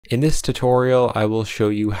In this tutorial, I will show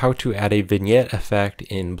you how to add a vignette effect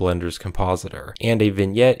in Blender's Compositor. And a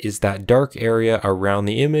vignette is that dark area around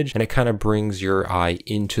the image, and it kind of brings your eye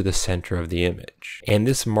into the center of the image. And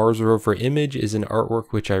this Mars rover image is an artwork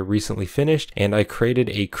which I recently finished, and I created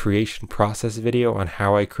a creation process video on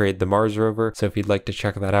how I created the Mars rover. So if you'd like to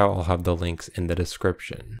check that out, I'll have the links in the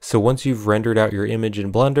description. So once you've rendered out your image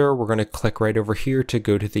in Blender, we're going to click right over here to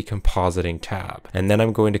go to the Compositing tab. And then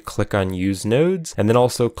I'm going to click on Use Nodes, and then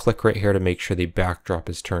also click right here to make sure the backdrop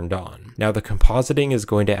is turned on. Now the compositing is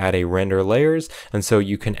going to add a render layers, and so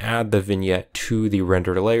you can add the vignette to the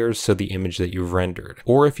render layers, so the image that you've rendered.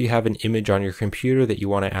 Or if you have an image on your computer that you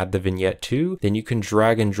want to add the vignette to, then you can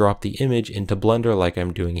drag and drop the image into Blender like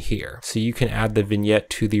I'm doing here. So you can add the vignette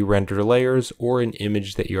to the render layers or an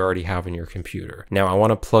image that you already have on your computer. Now I want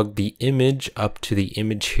to plug the image up to the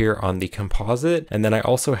image here on the composite, and then I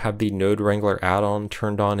also have the Node Wrangler add-on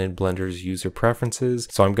turned on in Blender's user preferences.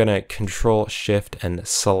 So I'm going to Control Shift and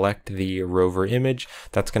select the rover image.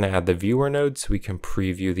 That's going to add the viewer node so we can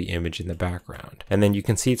preview the image in the background. And then you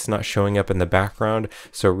can see it's not showing up in the background.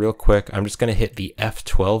 So real quick, I'm just going to hit the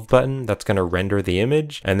F12 button. That's going to render the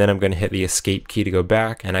image. And then I'm going to hit the escape key to go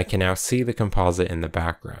back, and I can now see the composite in the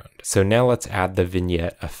background. So now let's add the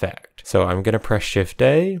vignette effect. So I'm going to press Shift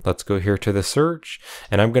A, let's go here to the search,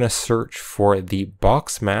 and I'm going to search for the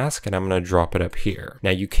box mask, and I'm going to drop it up here. Now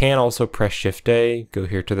you can also press Shift A, go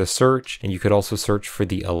here to the search, and you could also search for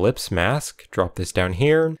the ellipse mask, drop this down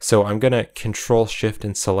here. So I'm going to Control Shift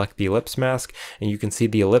and select the ellipse mask, and you can see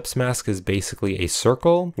the ellipse mask is basically a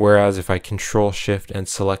circle, whereas if I Control Shift and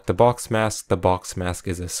select the box mask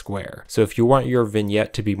is a square. So if you want your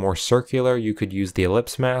vignette to be more circular, you could use the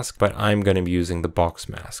ellipse mask, but I'm going to be using the box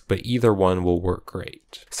mask. But either one will work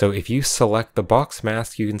great. So if you select the box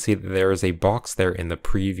mask, you can see that there is a box there in the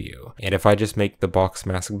preview. And if I just make the box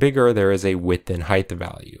mask bigger, there is a width and height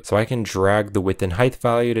value. So I can drag the width and height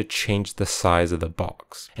value to change the size of the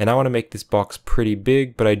box. And I want to make this box pretty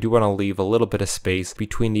big, but I do want to leave a little bit of space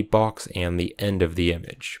between the box and the end of the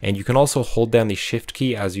image. And you can also hold down the Shift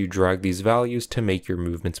key as you drag these values to make your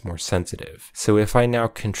movements more sensitive. So if I now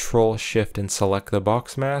Control Shift and select the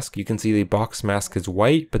box mask, you can see the box mask is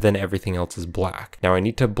white, but then everything else is black. Now I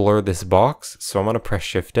need to blur this box, so I'm going to press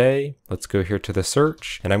Shift A. Let's go here to the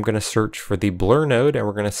search, and I'm going to search for the blur node, and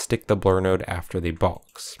we're going to stick the blur node after the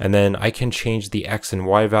box. And then I can change the X and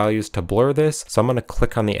Y values to blur this. So I'm going to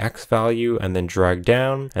click on the X value and then drag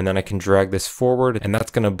down, and then I can drag this forward, and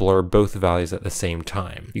that's going to blur both values at the same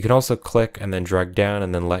time. You can also click and then drag down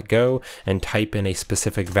and then let go and type in a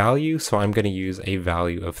specific value. So I'm going to use a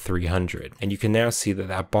value of 300. And you can now see that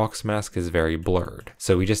that box mask is very blurred.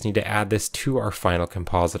 So we just need to add this to our final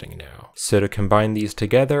compositing now. So to combine these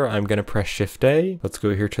together, I'm going to press Shift A. Let's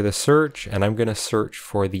go here to the search, and I'm going to search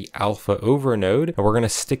for the alpha over node, and we're going to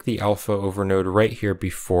stick the alpha over node right here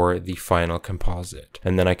before the final composite.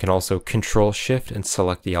 And then I can also Control Shift and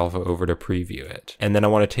select the alpha over to preview it. And then I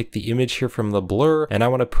want to take the image here from the blur, and I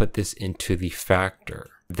want to put this into the factor.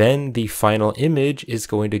 Then the final image is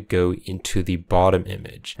going to go into the bottom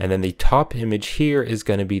image. And then the top image here is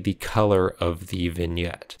going to be the color of the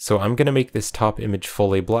vignette. So I'm going to make this top image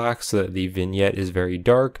fully black so that the vignette is very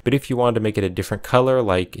dark. But if you wanted to make it a different color,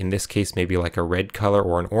 like in this case, maybe like a red color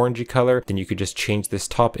or an orangey color, then you could just change this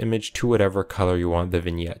top image to whatever color you want the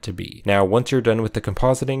vignette to be. Now, once you're done with the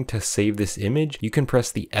compositing, to save this image, you can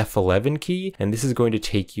press the F11 key, and this is going to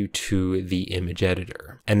take you to the image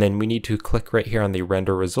editor. And then we need to click right here on the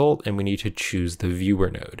render result, and we need to choose the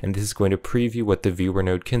viewer node, and this is going to preview what the viewer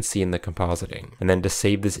node can see in the compositing. And then to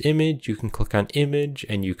save this image, you can click on image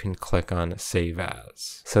and you can click on save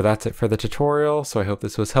as. So that's it for the tutorial. So I hope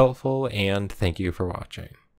this was helpful, and thank you for watching.